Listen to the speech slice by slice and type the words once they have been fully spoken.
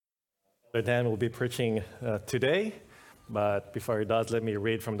Dan will be preaching today, but before he does, let me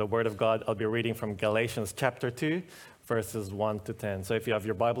read from the Word of God. I'll be reading from Galatians chapter 2, verses 1 to 10. So if you have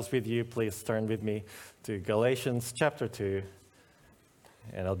your Bibles with you, please turn with me to Galatians chapter 2,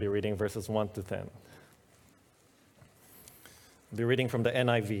 and I'll be reading verses 1 to 10. I'll be reading from the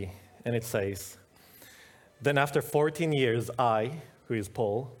NIV, and it says, "Then after 14 years, I, who is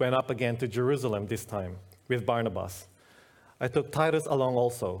Paul, went up again to Jerusalem this time with Barnabas. I took Titus along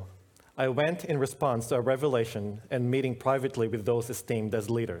also. I went in response to a revelation and meeting privately with those esteemed as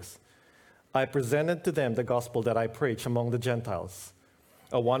leaders. I presented to them the gospel that I preach among the Gentiles.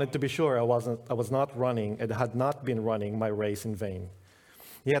 I wanted to be sure I was not running and had not been running my race in vain.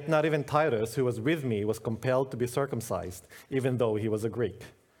 Yet not even Titus, who was with me, was compelled to be circumcised, even though he was a Greek.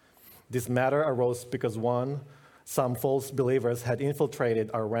 This matter arose because some false believers had infiltrated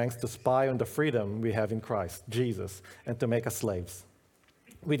our ranks to spy on the freedom we have in Christ Jesus and to make us slaves.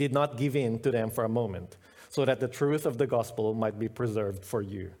 We did not give in to them for a moment, so that the truth of the gospel might be preserved for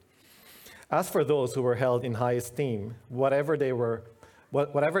you. As for those who were held in high esteem, whatever they were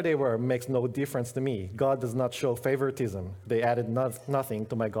makes no difference to me. God does not show favoritism. They added nothing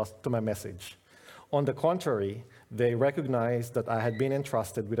to my message. On the contrary, they recognized that I had been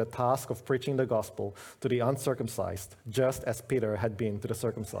entrusted with a task of preaching the gospel to the uncircumcised, just as Peter had been to the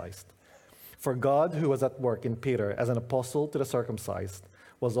circumcised. For God, who was at work in Peter as an apostle to the circumcised,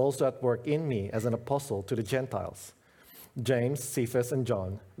 was also at work in me as an apostle to the Gentiles. James, Cephas, and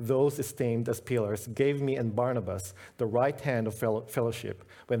John, those esteemed as pillars, gave me and Barnabas the right hand of fellowship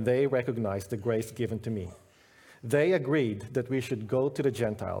when they recognized the grace given to me. They agreed that we should go to the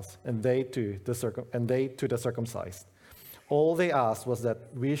Gentiles, and they to the circumcised. All they asked was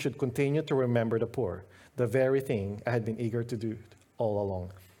that we should continue to remember the poor, the very thing I had been eager to do all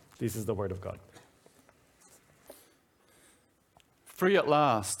along." This is the word of God. Free at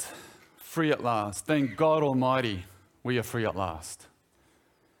last, free at last. Thank God Almighty, we are free at last.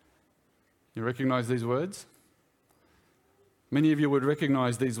 You recognize these words? Many of you would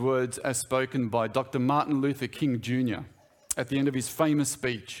recognize these words as spoken by Dr. Martin Luther King Jr. at the end of his famous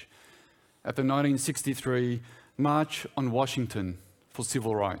speech at the 1963 March on Washington for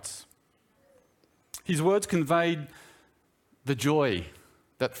Civil Rights. His words conveyed the joy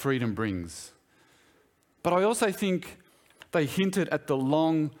that freedom brings. But I also think they hinted at the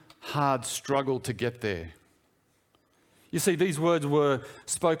long, hard struggle to get there. You see, these words were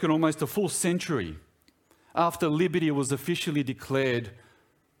spoken almost a full century after liberty was officially declared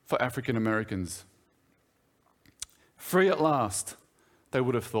for African Americans. Free at last, they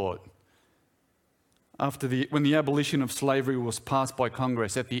would have thought, when the abolition of slavery was passed by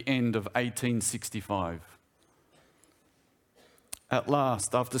Congress at the end of 1865. At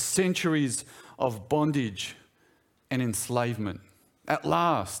last, after centuries of bondage and enslavement, at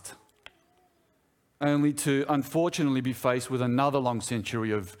last, only to unfortunately be faced with another long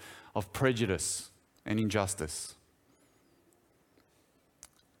century of prejudice and injustice.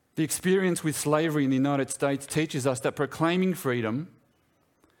 The experience with slavery in the United States teaches us that proclaiming freedom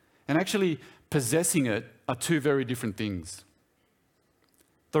and actually possessing it are two very different things.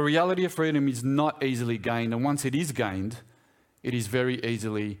 The reality of freedom is not easily gained, and once it is gained, it is very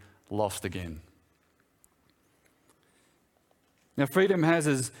easily lost again. Now, freedom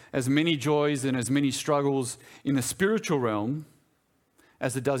has as many joys and as many struggles in the spiritual realm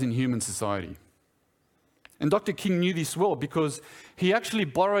as it does in human society. And Dr. King knew this well because he actually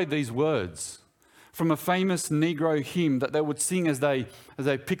borrowed these words from a famous Negro hymn that they would sing as they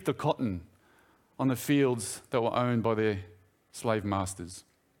picked the cotton on the fields that were owned by their slave masters.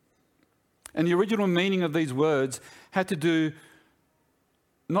 And the original meaning of these words had to do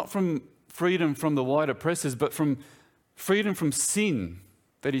not from freedom from the white oppressors, but from freedom from sin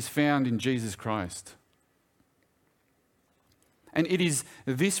that is found in Jesus Christ. And it is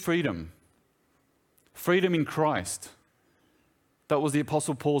this freedom in Christ, that was the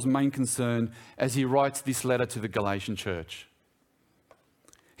Apostle Paul's main concern as he writes this letter to the Galatian church.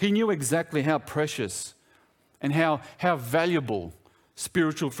 He knew exactly how precious and how valuable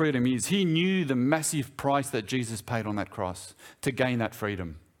spiritual freedom is. He knew the massive price that Jesus paid on that cross to gain that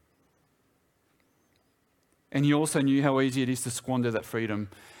freedom. And he also knew how easy it is to squander that freedom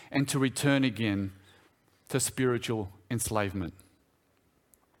and to return again to spiritual enslavement.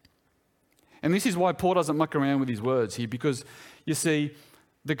 And this is why Paul doesn't muck around with his words here, because you see,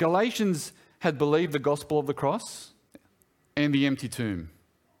 the Galatians had believed the gospel of the cross and the empty tomb.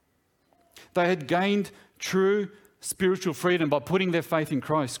 They had gained true spiritual freedom by putting their faith in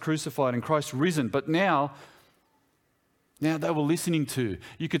Christ crucified and Christ risen. But now they were listening to,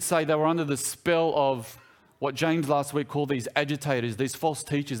 you could say they were under the spell of what James last week called these agitators, these false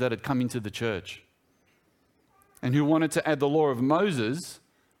teachers that had come into the church and who wanted to add the law of Moses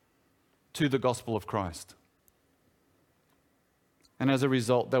to the gospel of Christ. And as a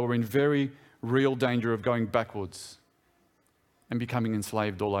result, they were in very real danger of going backwards and becoming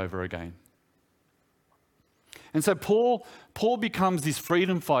enslaved all over again. And so Paul becomes this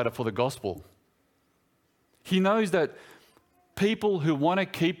freedom fighter for the gospel. He knows that people who want to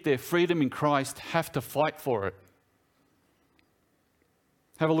keep their freedom in Christ have to fight for it.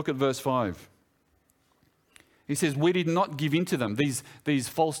 Have a look at verse 5. He says, we did not give in to them, these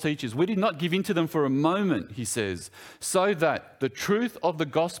false teachers. We did not give in to them for a moment, he says, so that the truth of the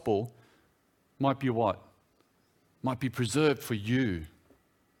gospel might be what? Might be preserved for you.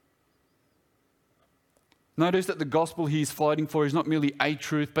 Notice that the gospel he is fighting for is not merely a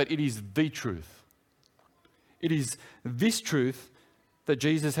truth, but it is the truth. It is this truth that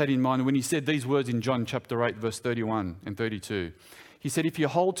Jesus had in mind when he said these words in John chapter 8, verse 31 and 32. He said, if you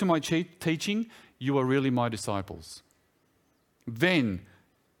hold to my teaching, you are really my disciples. Then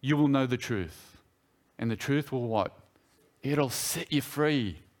you will know the truth. And the truth will what? It'll set you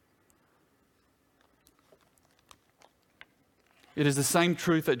free. It is the same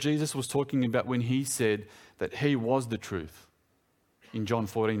truth that Jesus was talking about when he said that he was the truth in John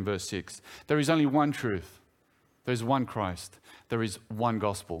 14, verse 6. There is only one truth. There is one Christ. There is one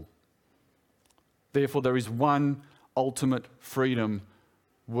gospel. Therefore, there is one ultimate freedom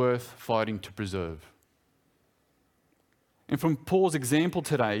worth fighting to preserve. And from Paul's example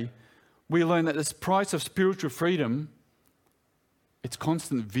today, we learn that this price of spiritual freedom, it's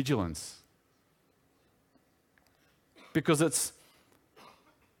constant vigilance. Because it's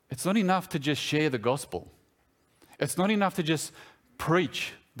not enough to just share the gospel. It's not enough to just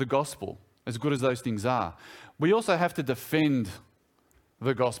preach the gospel, as good as those things are. We also have to defend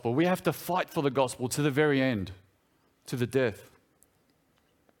the gospel. We have to fight for the gospel to the very end, to the death.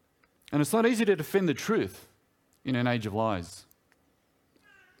 And it's not easy to defend the truth in an age of lies.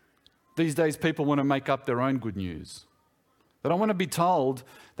 These days, people want to make up their own good news. They don't want to be told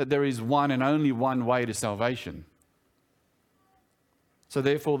that there is one and only one way to salvation. So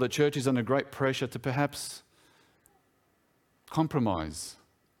therefore, the church is under great pressure to perhaps compromise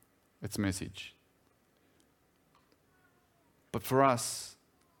its message. But for us,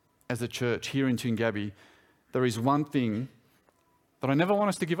 as a church here in Toongabbie, there is one thing that I never want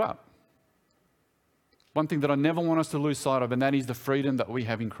us to give up. One thing that I never want us to lose sight of, and that is the freedom that we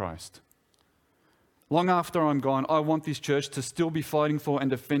have in Christ. Long after I'm gone, I want this church to still be fighting for and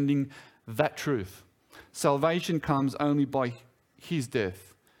defending that truth. Salvation comes only by his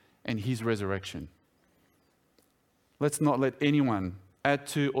death and his resurrection. Let's not let anyone add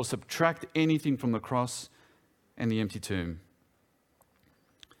to or subtract anything from the cross and the empty tomb.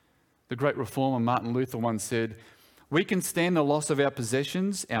 The great reformer Martin Luther once said, we can stand the loss of our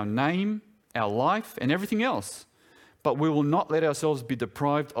possessions, our name, our life, and everything else, but we will not let ourselves be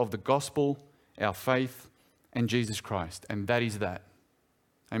deprived of the gospel, our faith, and Jesus Christ. And that is that.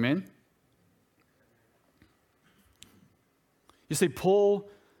 Amen? You see, Paul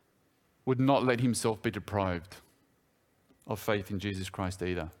would not let himself be deprived of faith in Jesus Christ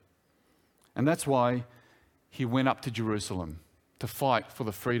either. And that's why he went up to Jerusalem to fight for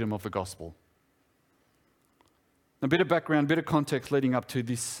the freedom of the gospel. A bit of background, bit of context leading up to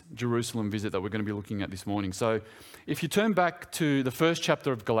this Jerusalem visit that we're going to be looking at this morning. So if you turn back to the first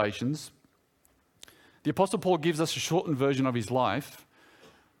chapter of Galatians, the Apostle Paul gives us a shortened version of his life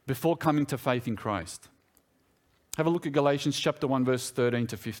before coming to faith in Christ. Have a look at Galatians chapter 1, verse 13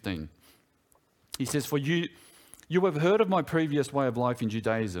 to 15. He says, for you have heard of my previous way of life in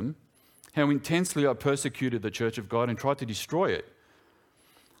Judaism, how intensely I persecuted the church of God and tried to destroy it.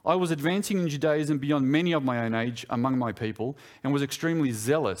 I was advancing in Judaism beyond many of my own age among my people and was extremely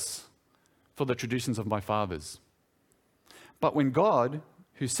zealous for the traditions of my fathers. But when God,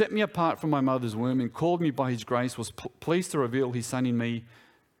 who set me apart from my mother's womb and called me by his grace, was pleased to reveal his Son in me,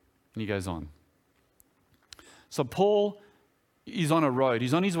 and he goes on. So Paul is on a road.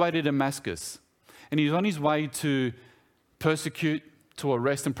 He's on his way to Damascus, and he's on his way to persecute, to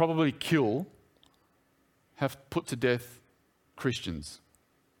arrest, and probably kill, have put to death Christians.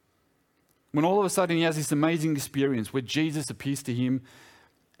 When all of a sudden he has this amazing experience where Jesus appears to him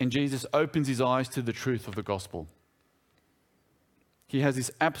and Jesus opens his eyes to the truth of the gospel. He has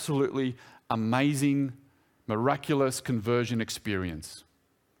this absolutely amazing, miraculous conversion experience.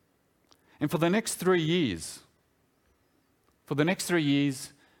 And for the next 3 years,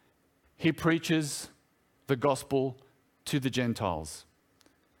 he preaches the gospel to the Gentiles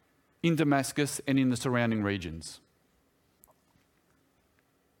in Damascus and in the surrounding regions.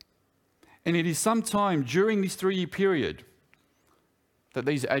 And it is sometime during this 3-year period that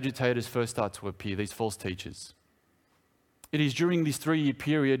these agitators first start to appear, these false teachers. It is during this 3-year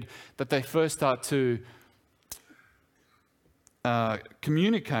period that they first start to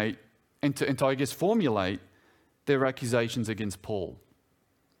communicate and to, I guess, formulate their accusations against Paul.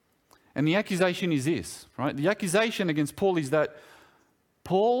 And the accusation is this, right? The accusation against Paul is that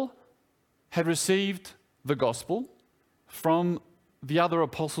Paul had received the gospel from the other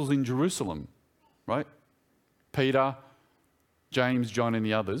apostles in Jerusalem, right? Peter, James, John, and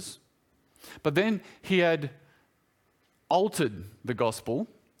the others. But then he had altered the gospel.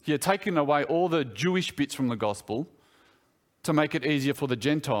 He had taken away all the Jewish bits from the gospel to make it easier for the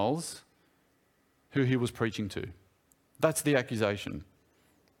Gentiles who he was preaching to. That's the accusation.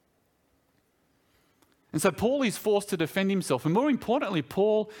 And so Paul is forced to defend himself. And more importantly,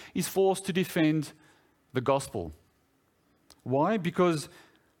 Paul is forced to defend the gospel. Why? Because,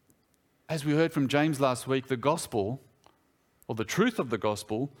 as we heard from James last week, the gospel, or the truth of the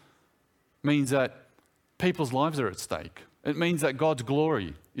gospel, means that people's lives are at stake. It means that God's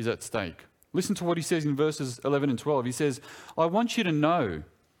glory is at stake. Listen to what he says in verses 11 and 12. He says, I want you to know,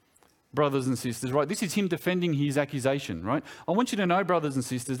 brothers and sisters, right? This is him defending his accusation, right? I want you to know, brothers and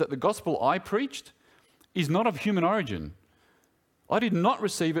sisters, that the gospel I preached is not of human origin. I did not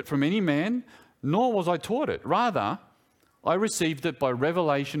receive it from any man, nor was I taught it. Rather, I received it by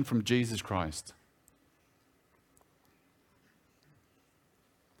revelation from Jesus Christ.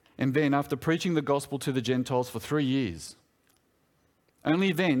 And then, after preaching the gospel to the Gentiles for 3 years,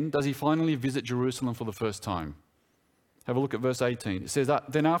 only then does he finally visit Jerusalem for the first time. Have a look at verse 18. It says,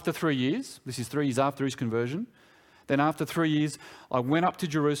 then after 3 years, this is 3 years after his conversion, then after 3 years, I went up to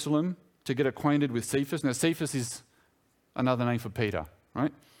Jerusalem to get acquainted with Cephas. Now, Cephas is another name for Peter,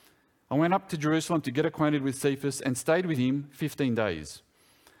 right? I went up to Jerusalem to get acquainted with Cephas and stayed with him 15 days.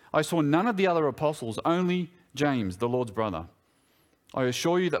 I saw none of the other apostles, only James, the Lord's brother. I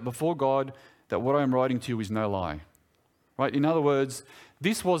assure you that before God, that what I am writing to you is no lie. Right? In other words,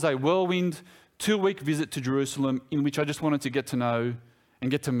 this was a whirlwind 2-week visit to Jerusalem in which I just wanted to get to know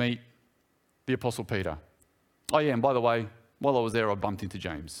and get to meet the Apostle Peter. Oh yeah, and by the way, while I was there, I bumped into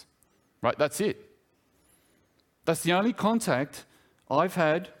James. Right? That's it. That's the only contact I've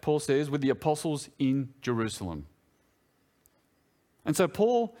had, Paul says, with the apostles in Jerusalem. And so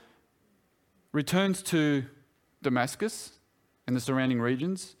Paul returns to Damascus and the surrounding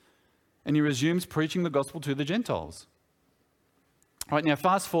regions, and he resumes preaching the gospel to the Gentiles. Right, now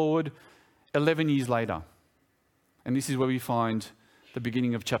fast forward 11 years later, and this is where we find the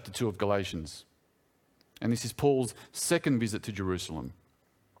beginning of chapter 2 of Galatians. And this is Paul's second visit to Jerusalem.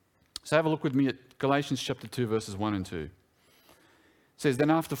 So have a look with me at Galatians chapter 2, verses 1 and 2. It says,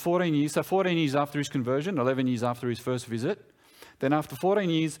 then after 14 years, so 14 years after his conversion, 11 years after his first visit, then after 14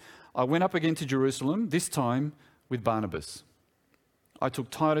 years, I went up again to Jerusalem, this time with Barnabas. I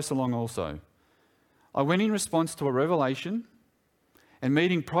took Titus along also. I went in response to a revelation, and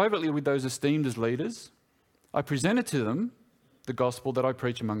meeting privately with those esteemed as leaders, I presented to them the gospel that I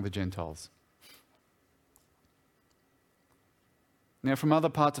preach among the Gentiles. Now, from other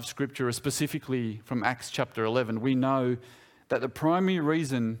parts of Scripture, specifically from Acts chapter 11, we know that the primary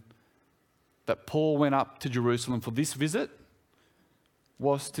reason that Paul went up to Jerusalem for this visit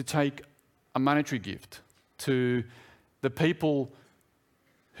was to take a monetary gift to the people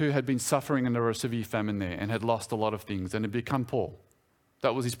who had been suffering under a severe famine there and had lost a lot of things and had become poor.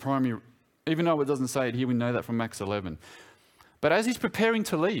 That was his primary, even though it doesn't say it here, we know that from Acts 11. But as he's preparing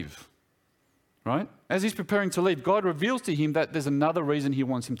to leave, right? As he's preparing to leave, God reveals to him that there's another reason he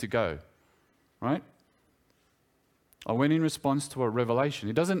wants him to go, right? I went in response to a revelation.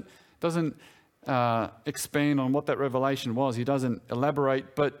 He doesn't expand on what that revelation was. He doesn't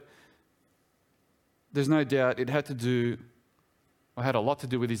elaborate, but there's no doubt it had a lot to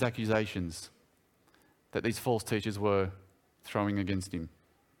do with his accusations that these false teachers were throwing against him.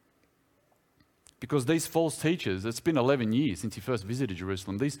 Because these false teachers, it's been 11 years since he first visited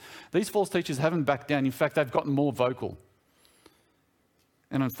Jerusalem, these false teachers haven't backed down. In fact, they've gotten more vocal.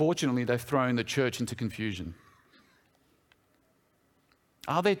 And unfortunately, they've thrown the church into confusion.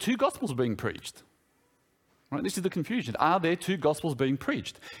 Are there two gospels being preached? Right, this is the confusion. Are there two gospels being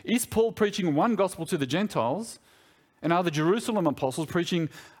preached? Is Paul preaching one gospel to the Gentiles, and are the Jerusalem apostles preaching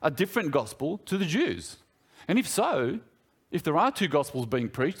a different gospel to the Jews? And if so, if there are two gospels being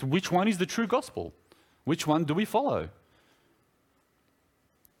preached, which one is the true gospel? Which one do we follow?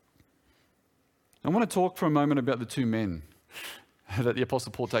 I want to talk for a moment about the two men that the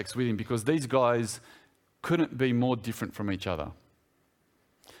Apostle Paul takes with him, because these guys couldn't be more different from each other.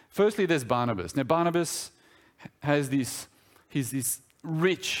 Firstly, there's Barnabas. Now, Barnabas has this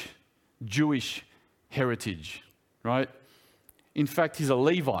rich Jewish heritage, right? In fact, he's a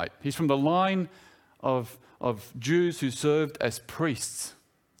Levite. He's from the line of Jews who served as priests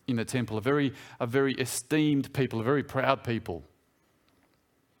in the temple, a very esteemed people, a very proud people.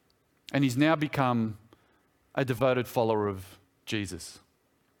 And he's now become a devoted follower of Jesus.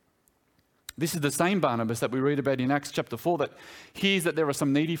 This is the same Barnabas that we read about in Acts chapter 4 that hears that there are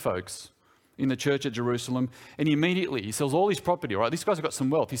some needy folks in the church at Jerusalem, and he sells all his property, right? This guy's got some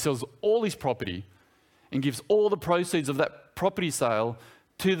wealth. He sells all his property and gives all the proceeds of that property sale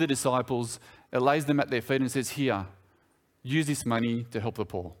to the disciples, and lays them at their feet and says, here, use this money to help the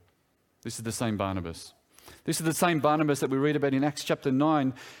poor. This is the same Barnabas. This is the same Barnabas that we read about in Acts chapter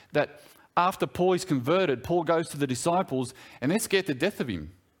 9, that after Paul is converted, Paul goes to the disciples and they're scared to death of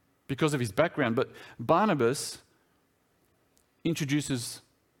him because of his background. But Barnabas introduces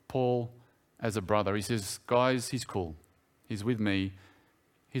Paul as a brother. He says, guys, he's cool. He's with me.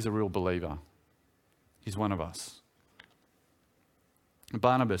 He's a real believer. He's one of us.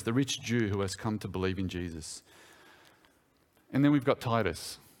 Barnabas, the rich Jew who has come to believe in Jesus. And then we've got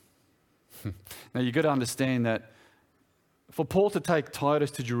Titus. Now you've got to understand that for Paul to take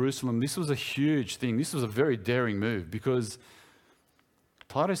Titus to Jerusalem, this was a huge thing. This was a very daring move because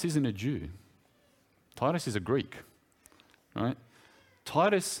Titus isn't a Jew. Titus is a Greek, right?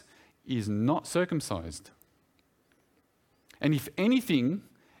 Titus is not circumcised. And if anything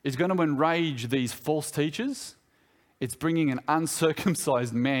is going to enrage these false teachers, it's bringing an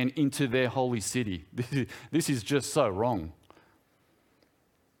uncircumcised man into their holy city. This is just so wrong.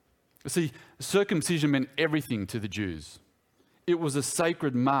 See, circumcision meant everything to the Jews. It was a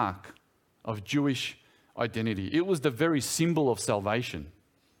sacred mark of Jewish identity. It was the very symbol of salvation.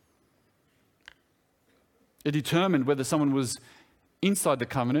 It determined whether someone was inside the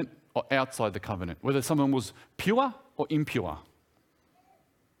covenant or outside the covenant, whether someone was pure or impure.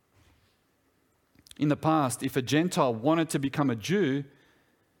 In the past, if a Gentile wanted to become a Jew,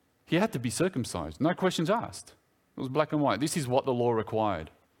 he had to be circumcised. No questions asked. It was black and white. This is what the law required.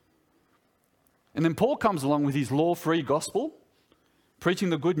 And then Paul comes along with his law-free gospel, preaching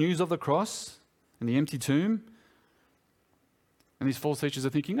the good news of the cross and the empty tomb. And these false teachers are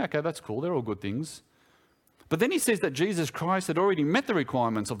thinking, okay, that's cool. They're all good things. But then he says that Jesus Christ had already met the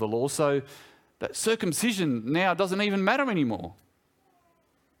requirements of the law, so that circumcision now doesn't even matter anymore.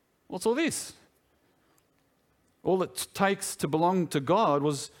 What's all this? All it takes to belong to God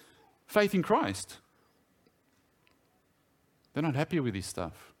was faith in Christ. They're not happy with this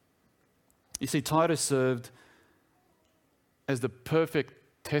stuff. You see, Titus served as the perfect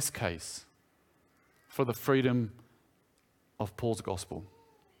test case for the freedom of Paul's gospel.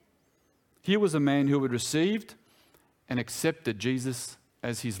 Here was a man who had received and accepted Jesus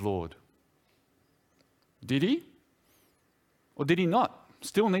as his Lord. Did he? Or did he not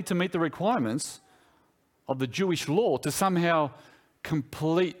still need to meet the requirements of the Jewish law to somehow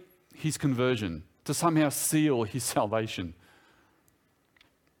complete his conversion, to somehow seal his salvation?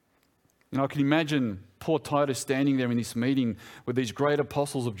 You know, I can imagine poor Titus standing there in this meeting with these great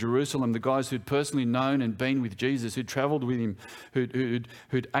apostles of Jerusalem, the guys who'd personally known and been with Jesus, who'd traveled with him,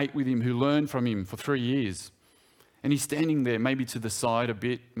 who'd ate with him, who learned from him for 3 years. And he's standing there, maybe to the side a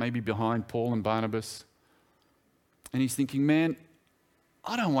bit, maybe behind Paul and Barnabas. And he's thinking, man,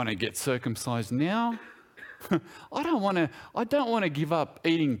 I don't want to get circumcised now. I don't want to give up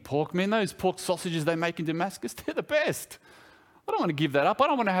eating pork. Man, those pork sausages they make in Damascus, they're the best. I don't want to give that up. I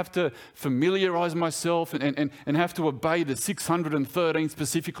don't want to have to familiarize myself and have to obey the 613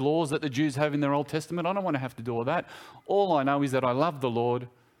 specific laws that the Jews have in their Old Testament. I don't want to have to do all that. All I know is that I love the Lord.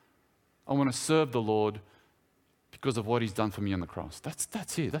 I want to serve the Lord because of what he's done for me on the cross.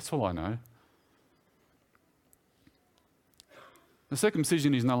 That's it. That's all I know. The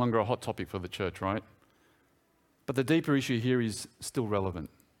circumcision is no longer a hot topic for the church, right? But the deeper issue here is still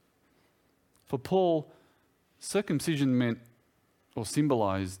relevant. For Paul, circumcision meant or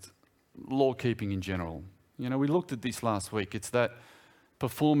symbolized law-keeping in general. You know, we looked at this last week. It's that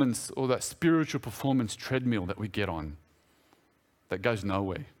performance or that spiritual performance treadmill that we get on that goes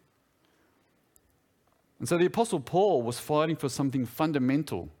nowhere. And so the Apostle Paul was fighting for something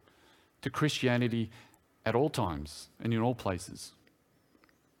fundamental to Christianity at all times and in all places.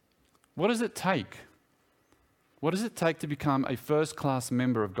 What does it take? What does it take to become a first-class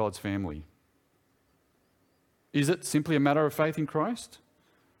member of God's family? Is it simply a matter of faith in Christ?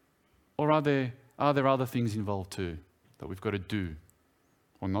 Or are there other things involved too that we've got to do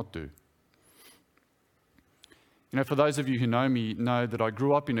or not do? You know, for those of you who know me, know that I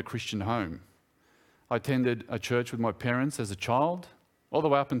grew up in a Christian home. I attended a church with my parents as a child, all the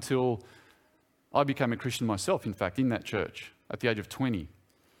way up until I became a Christian myself, in fact, in that church at the age of 20.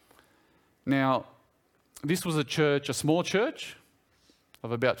 Now, this was a church, a small church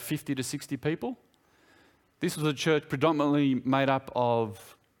of about 50 to 60 people. This was a church predominantly made up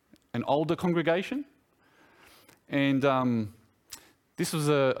of an older congregation. And this was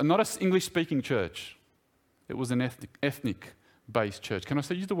not an English-speaking church. It was an ethnic-based church. Can I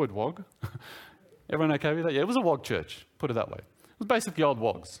say use the word WOG? Everyone okay with that? Yeah, it was a WOG church, put it that way. It was basically old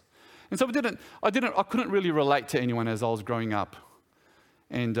WOGs. And so I couldn't really relate to anyone as I was growing up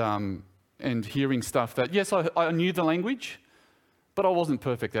and hearing stuff that, yes, I knew the language, but I wasn't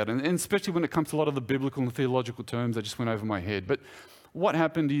perfect at it. And especially when it comes to a lot of the biblical and theological terms, that just went over my head. But what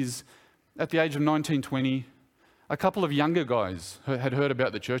happened is, at the age of 19, 20, a couple of younger guys had heard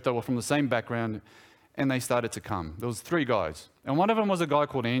about the church. They were from the same background, and they started to come. There was 3 guys, and one of them was a guy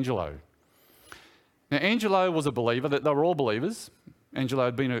called Angelo. Now, Angelo was a believer. They were all believers. Angelo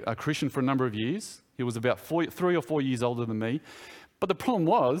had been a Christian for a number of years. He was about 3 or 4 years older than me. But the problem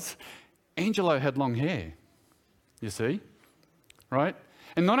was, Angelo had long hair, you see, right?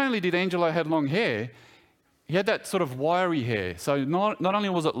 And not only did Angelo have long hair, he had that sort of wiry hair. So not only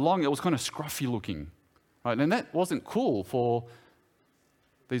was it long, it was kind of scruffy looking, right? And that wasn't cool for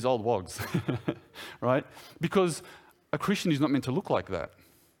these old wogs, right? Because a Christian is not meant to look like that,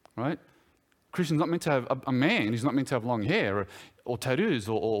 right? A Christian's not meant to have, a man is not meant to have long hair or tattoos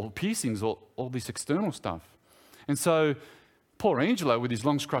or piercings or all this external stuff. And so poor Angelo with his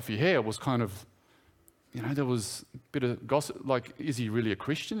long scruffy hair was kind of, there was a bit of gossip, like, is he really a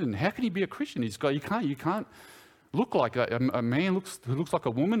Christian? And how can he be a Christian? You can't look like that. A man who looks like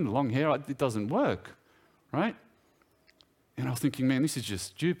a woman, long hair, it doesn't work, right? And I was thinking, man, this is just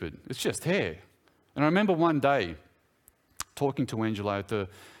stupid. It's just hair. And I remember one day talking to Angelo at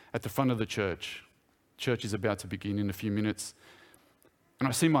the front of the church. Church is about to begin in a few minutes. And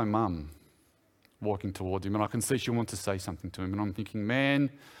I see my mum walking towards him, and I can see she wants to say something to him. And I'm thinking, man,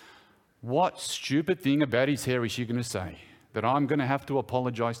 what stupid thing about his hair is she going to say that I'm going to have to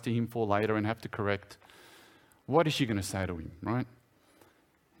apologize to him for later and have to correct? What is she going to say to him, right?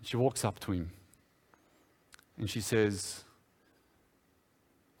 And she walks up to him and she says,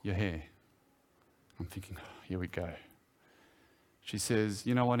 your hair. I'm thinking, oh, here we go. She says,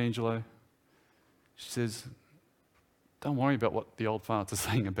 you know what, Angelo? She says, don't worry about what the old farts are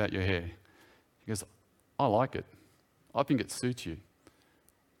saying about your hair. He goes, I like it. I think it suits you.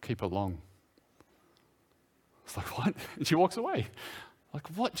 Keep it long. It's like, what? And she walks away. Like,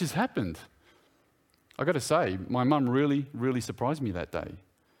 what just happened? I got to say, my mum really, really surprised me that day,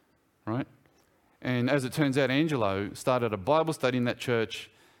 right? And as it turns out, Angelo started a Bible study in that church,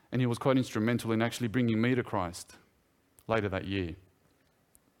 and he was quite instrumental in actually bringing me to Christ later that year.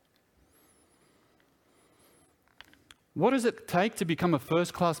 What does it take to become a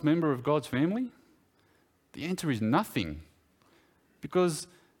first-class member of God's family? The answer is nothing, because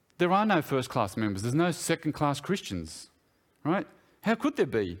there are no first-class members. There's no second-class Christians, right? How could there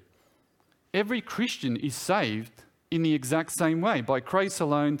be? Every Christian is saved in the exact same way, by grace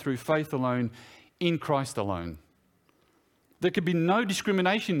alone, through faith alone, in Christ alone. There could be no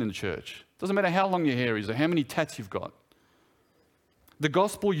discrimination in the church. Doesn't matter how long your hair is or how many tats you've got. The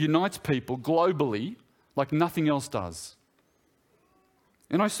gospel unites people globally like nothing else does.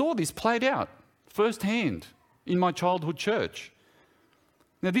 And I saw this played out firsthand in my childhood church.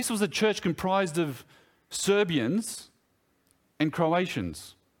 Now, this was a church comprised of Serbians and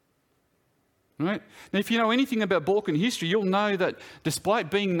Croatians. Right? Now, if you know anything about Balkan history, you'll know that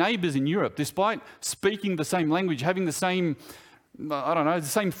despite being neighbours in Europe, despite speaking the same language, having the same, the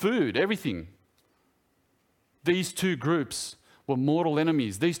same food, everything, these two groups were mortal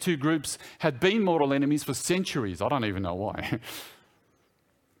enemies. These two groups had been mortal enemies for centuries. I don't even know why.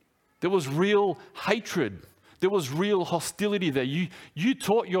 There was real hatred. There was real hostility there. You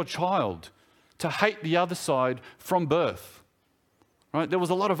taught your child to hate the other side from birth. Right? There was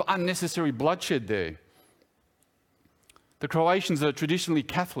a lot of unnecessary bloodshed there. The Croatians are traditionally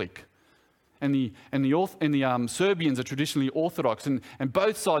Catholic, and the Serbians are traditionally Orthodox, and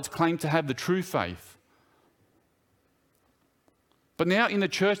both sides claim to have the true faith. But now in the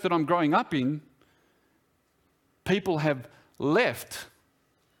church that I'm growing up in, people have left,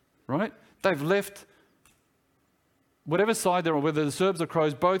 right? They've left whatever side they're on, whether the Serbs or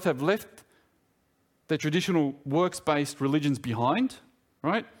Croats, both have left their traditional works-based religions behind,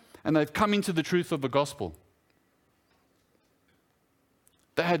 right? And they've come into the truth of the gospel.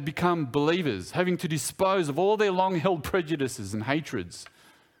 They had become believers, having to dispose of all their long-held prejudices and hatreds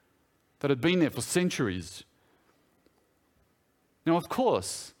that had been there for centuries. Now, of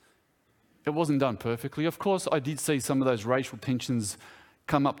course, it wasn't done perfectly. Of course, I did see some of those racial tensions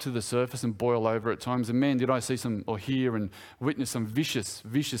come up to the surface and boil over at times. And man, did I see some, or hear and witness some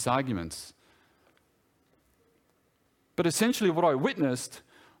vicious arguments. But essentially what I witnessed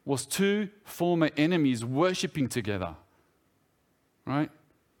was two former enemies worshipping together, right?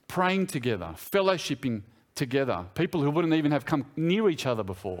 Praying together, fellowshipping together, people who wouldn't even have come near each other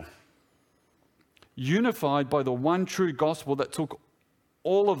before. Unified by the one true gospel that took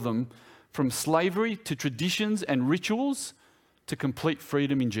all of them from slavery to traditions and rituals to complete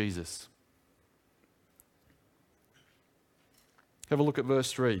freedom in Jesus. Have a look at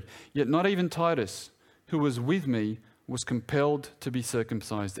verse 3. Yet not even Titus, who was with me, was compelled to be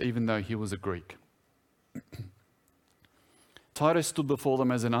circumcised, even though he was a Greek. Titus stood before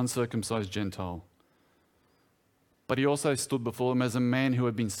them as an uncircumcised Gentile, but he also stood before them as a man who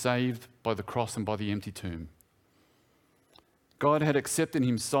had been saved by the cross and by the empty tomb. God had accepted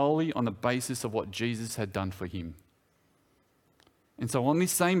him solely on the basis of what Jesus had done for him. And so on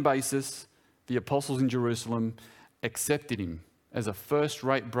this same basis, the apostles in Jerusalem accepted him as a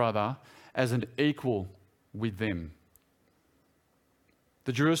first-rate brother, as an equal with them.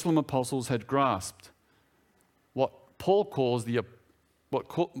 The Jerusalem apostles had grasped what Paul calls the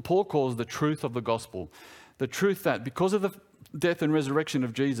truth of the gospel. The truth that because of the death and resurrection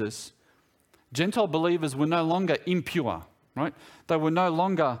of Jesus, Gentile believers were no longer impure, right? They were no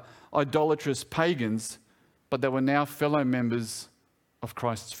longer idolatrous pagans, but they were now fellow members of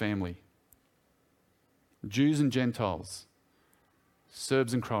Christ's family. Jews and Gentiles,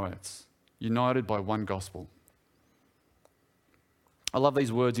 Serbs and Croats, united by one gospel. I love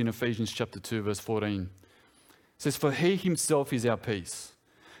these words in Ephesians chapter 2, verse 14. It says, "For he himself is our peace,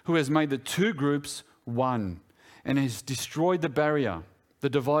 who has made the two groups one, and has destroyed the barrier, the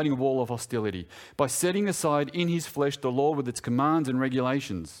dividing wall of hostility, by setting aside in his flesh the law with its commands and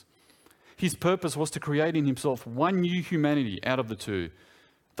regulations. His purpose was to create in himself one new humanity out of the two,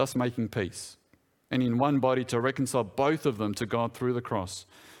 thus making peace, and in one body to reconcile both of them to God through the cross,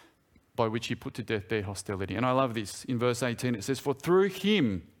 by which he put to death their hostility." And I love this. In verse 18 it says, "For through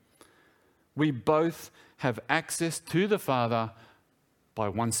him we both have access to the Father by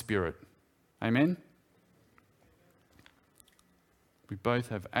one Spirit." Amen? We both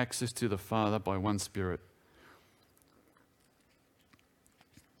have access to the Father by one Spirit.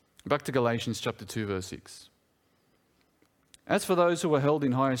 Back to Galatians chapter 2, verse 6. "As for those who are held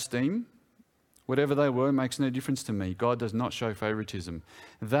in high esteem, whatever they were makes no difference to me. God does not show favoritism.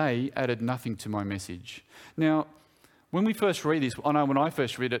 They added nothing to my message." Now, when we first read this, I know when I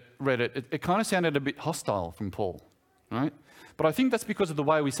first read it kind of sounded a bit hostile from Paul, right? But I think that's because of the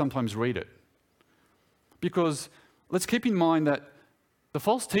way we sometimes read it. Because let's keep in mind that the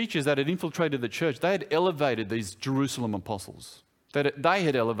false teachers that had infiltrated the church, they had elevated these Jerusalem apostles. They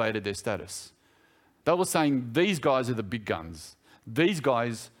had elevated their status. They were saying, these guys are the big guns. These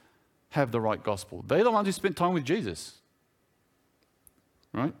guys have the right gospel. They're the ones who spent time with Jesus.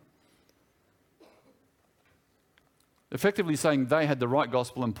 Right? Effectively saying they had the right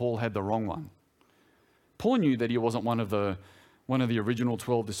gospel and Paul had the wrong one. Paul knew that he wasn't one of the original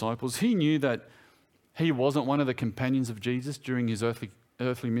 12 disciples. He knew that he wasn't one of the companions of Jesus during his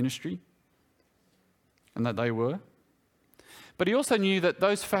earthly ministry, and that they were. But he also knew that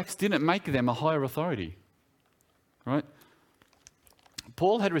those facts didn't make them a higher authority. Right?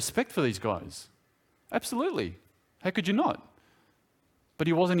 Paul had respect for these guys. Absolutely. How could you not? But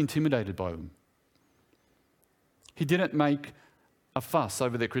he wasn't intimidated by them. He didn't make a fuss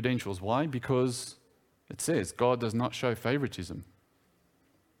over their credentials. Why? Because it says God does not show favoritism.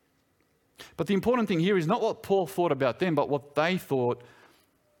 But the important thing here is not what Paul thought about them, but what they thought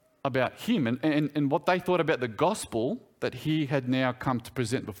about him and what they thought about the gospel that he had now come to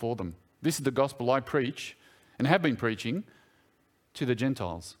present before them. This is the gospel I preach and have been preaching to the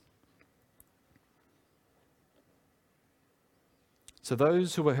Gentiles. So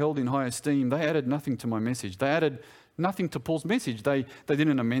those who were held in high esteem, they added nothing to my message. They added nothing to Paul's message. They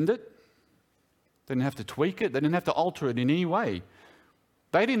didn't amend it. They didn't have to tweak it. They didn't have to alter it in any way.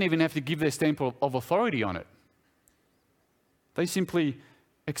 They didn't even have to give their stamp of authority on it. They simply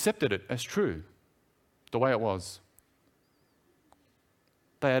accepted it as true, the way it was.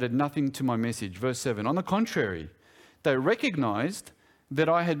 They added nothing to my message. Verse 7, "On the contrary, they recognized that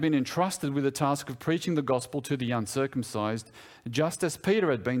I had been entrusted with the task of preaching the gospel to the uncircumcised, just as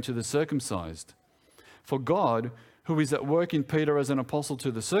Peter had been to the circumcised. For God, who is at work in Peter as an apostle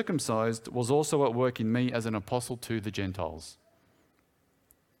to the circumcised, was also at work in me as an apostle to the Gentiles."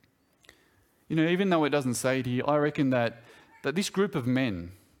 You know, even though it doesn't say it here, I reckon that this group of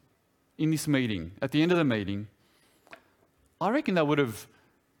men in this meeting, at the end of the meeting, I reckon they would have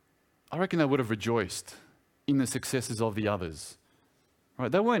rejoiced in the successes of the others.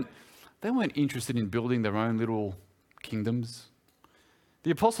 Right? They weren't interested in building their own little kingdoms.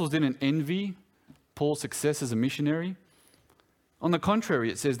 The apostles didn't envy Paul's success as a missionary. On the contrary,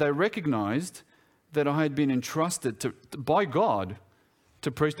 it says they recognized that I had been entrusted by God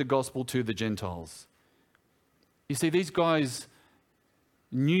to preach the gospel to the Gentiles. You see, these guys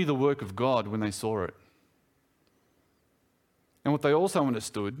knew the work of God when they saw it. And what they also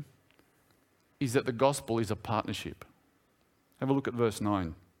understood is that the gospel is a partnership. Have a look at verse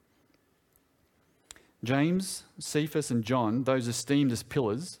 9. James, Cephas, and John, those esteemed as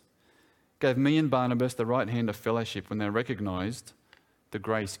pillars, gave me and Barnabas the right hand of fellowship when they recognized the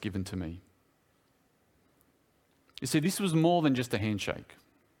grace given to me. You see, this was more than just a handshake,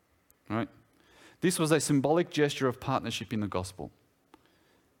 right? This was a symbolic gesture of partnership in the gospel.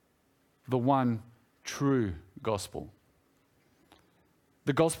 The one true gospel.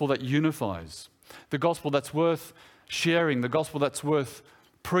 The gospel that unifies. The gospel that's worth sharing. The gospel that's worth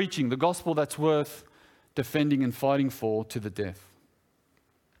preaching. The gospel that's worth defending and fighting for to the death.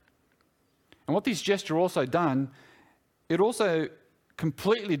 And what this gesture also done, it also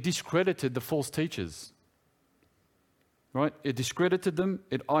completely discredited the false teachers. Right? It discredited them,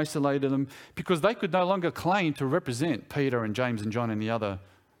 it isolated them, because they could no longer claim to represent Peter and James and John and the other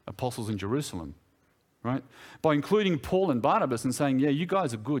apostles in Jerusalem. Right? By including Paul and Barnabas and saying, yeah, you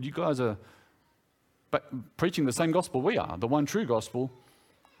guys are good, you guys are preaching the same gospel we are, the one true gospel.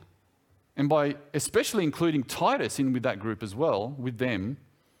 And by especially including Titus in with that group as well, with them,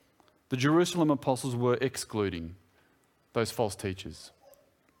 the Jerusalem apostles were excluding those false teachers.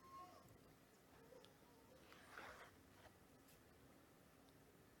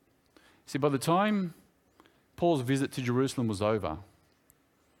 See, by the time Paul's visit to Jerusalem was over,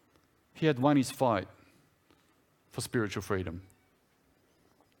 he had won his fight for spiritual freedom.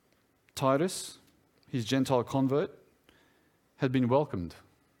 Titus, his Gentile convert, had been welcomed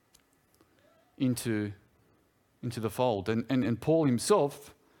into the fold. And Paul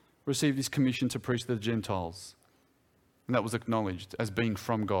himself received his commission to preach to the Gentiles. And that was acknowledged as being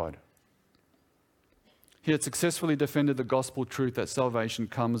from God. He had successfully defended the gospel truth that salvation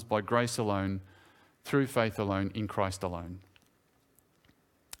comes by grace alone, through faith alone, in Christ alone.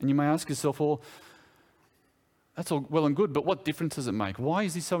 And you may ask yourself, well, that's all well and good, but what difference does it make? Why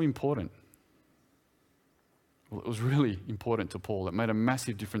is this so important? Well, it was really important to Paul. It made a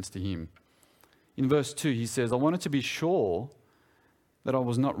massive difference to him. In verse 2, he says, I wanted to be sure that I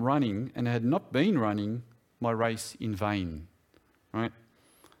was not running and had not been running my race in vain. Right?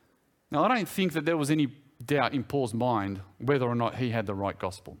 Now, I don't think that there was any doubt in Paul's mind whether or not he had the right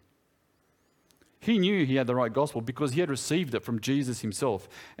gospel. He knew he had the right gospel because he had received it from Jesus himself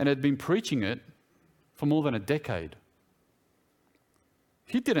and had been preaching it for more than a decade.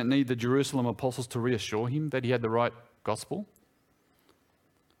 He didn't need the Jerusalem apostles to reassure him that he had the right gospel.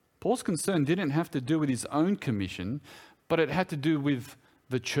 Paul's concern didn't have to do with his own commission, but it had to do with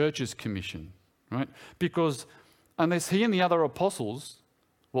the church's commission, right? Because unless he and the other apostles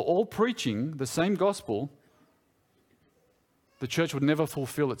were all preaching the same gospel, the church would never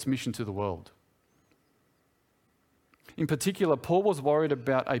fulfill its mission to the world. In particular, Paul was worried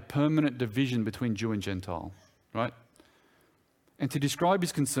about a permanent division between Jew and Gentile, right? And to describe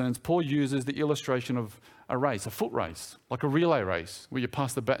his concerns, Paul uses the illustration of a race, a foot race, like a relay race, where you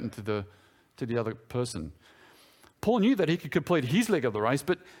pass the baton to the other person. Paul knew that he could complete his leg of the race,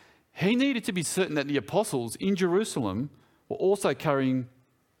 but he needed to be certain that the apostles in Jerusalem were also carrying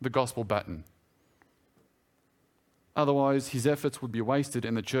the gospel baton. Otherwise, his efforts would be wasted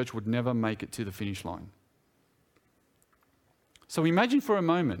and the church would never make it to the finish line. So imagine for a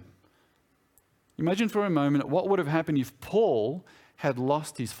moment what would have happened if Paul had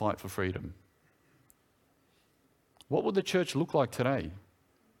lost his fight for freedom. What would the church look like today?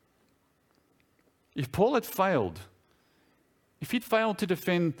 If Paul had failed, if he'd failed to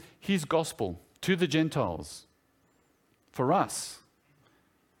defend his gospel to the Gentiles, for us,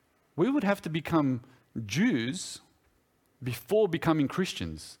 we would have to become Jews before becoming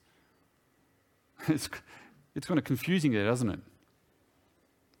Christians. It's kind of confusing there, doesn't it?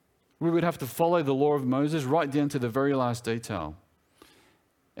 We would have to follow the law of Moses right down to the very last detail.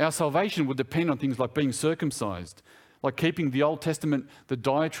 Our salvation would depend on things like being circumcised, like keeping the Old Testament, the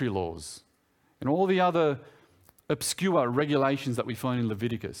dietary laws, and all the other obscure regulations that we find in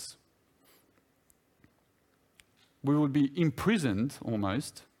Leviticus. We would be imprisoned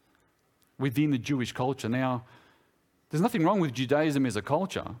almost within the Jewish culture. Now, there's nothing wrong with Judaism as a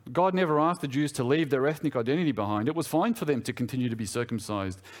culture. God never asked the Jews to leave their ethnic identity behind. It was fine for them to continue to be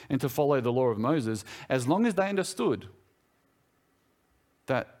circumcised and to follow the law of Moses as long as they understood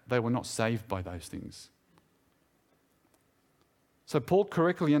that they were not saved by those things. So Paul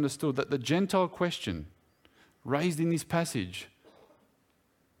correctly understood that the Gentile question raised in this passage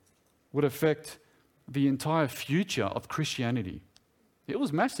would affect the entire future of Christianity. It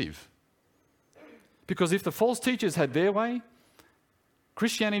was massive. Because if the false teachers had their way,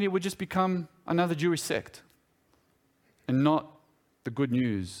 Christianity would just become another Jewish sect and not the good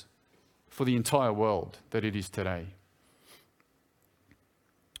news for the entire world that it is today.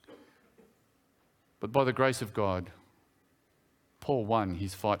 But by the grace of God, Paul won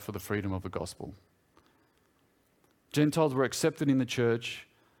his fight for the freedom of the gospel. Gentiles were accepted in the church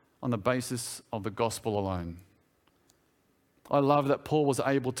on the basis of the gospel alone. I love that Paul was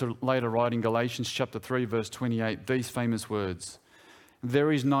able to later write in Galatians chapter 3, verse 28, these famous words: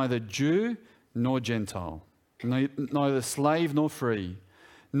 "There is neither Jew nor Gentile, neither slave nor free,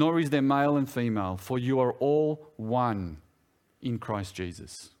 nor is there male and female, for you are all one in Christ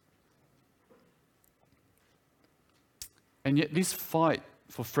Jesus." And yet this fight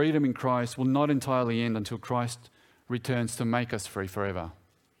for freedom in Christ will not entirely end until Christ returns to make us free forever.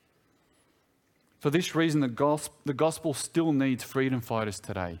 For this reason, the gospel still needs freedom fighters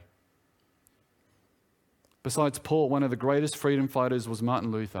today. Besides Paul, one of the greatest freedom fighters was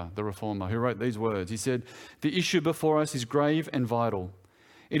Martin Luther, the reformer, who wrote these words. He said, "The issue before us is grave and vital.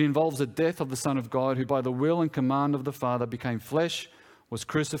 It involves the death of the Son of God, who by the will and command of the Father became flesh, was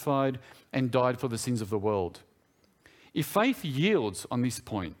crucified, and died for the sins of the world. If faith yields on this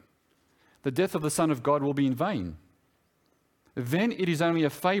point, the death of the Son of God will be in vain. Then it is only a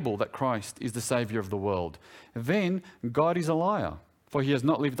fable that Christ is the Saviour of the world. Then God is a liar, for he has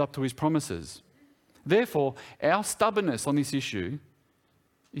not lived up to his promises. Therefore, our stubbornness on this issue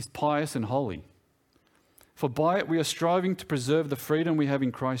is pious and holy. For by it we are striving to preserve the freedom we have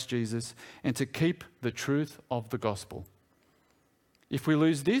in Christ Jesus and to keep the truth of the gospel. If we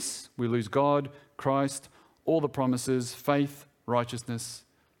lose this, we lose God, Christ, all the promises, faith, righteousness,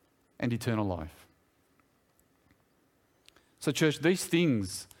 and eternal life." So church, these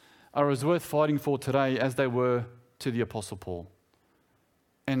things are as worth fighting for today as they were to the Apostle Paul,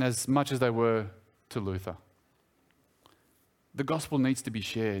 and as much as they were to Luther. The gospel needs to be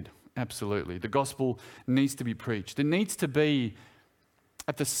shared, absolutely. The gospel needs to be preached. It needs to be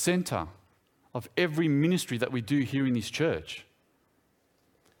at the center of every ministry that we do here in this church.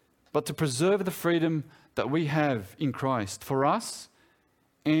 But to preserve the freedom that we have in Christ for us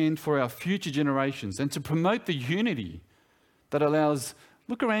and for our future generations, and to promote the unity that allows,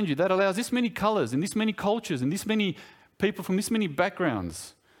 look around you, that allows this many colours and this many cultures and this many people from this many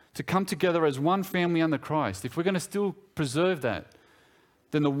backgrounds to come together as one family under Christ. If we're going to still preserve that,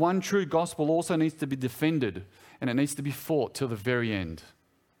 then the one true gospel also needs to be defended, and it needs to be fought till the very end.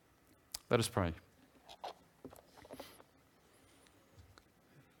 Let us pray.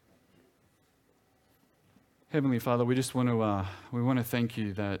 Heavenly Father, we just want to thank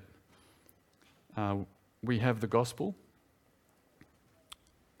you that we have the gospel.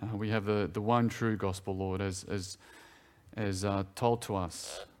 We have the one true gospel, Lord, as told to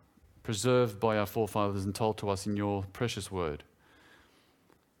us, preserved by our forefathers and told to us in your precious word.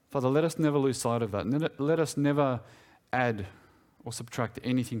 Father, let us never lose sight of that. Let us never add or subtract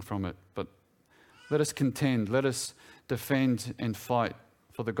anything from it, but let us contend, let us defend and fight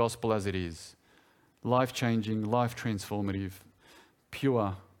for the gospel as it is. Life-changing, life-transformative,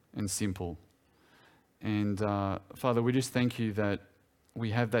 pure and simple. And Father, we just thank you that we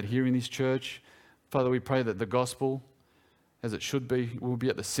have that here in this church. Father, we pray that the gospel, as it should be, will be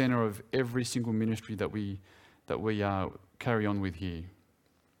at the center of every single ministry that we carry on with here.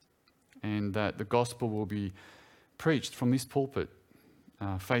 And that the gospel will be preached from this pulpit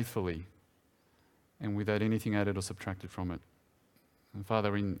faithfully and without anything added or subtracted from it. And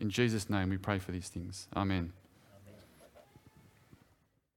Father, in Jesus' name we pray for these things. Amen.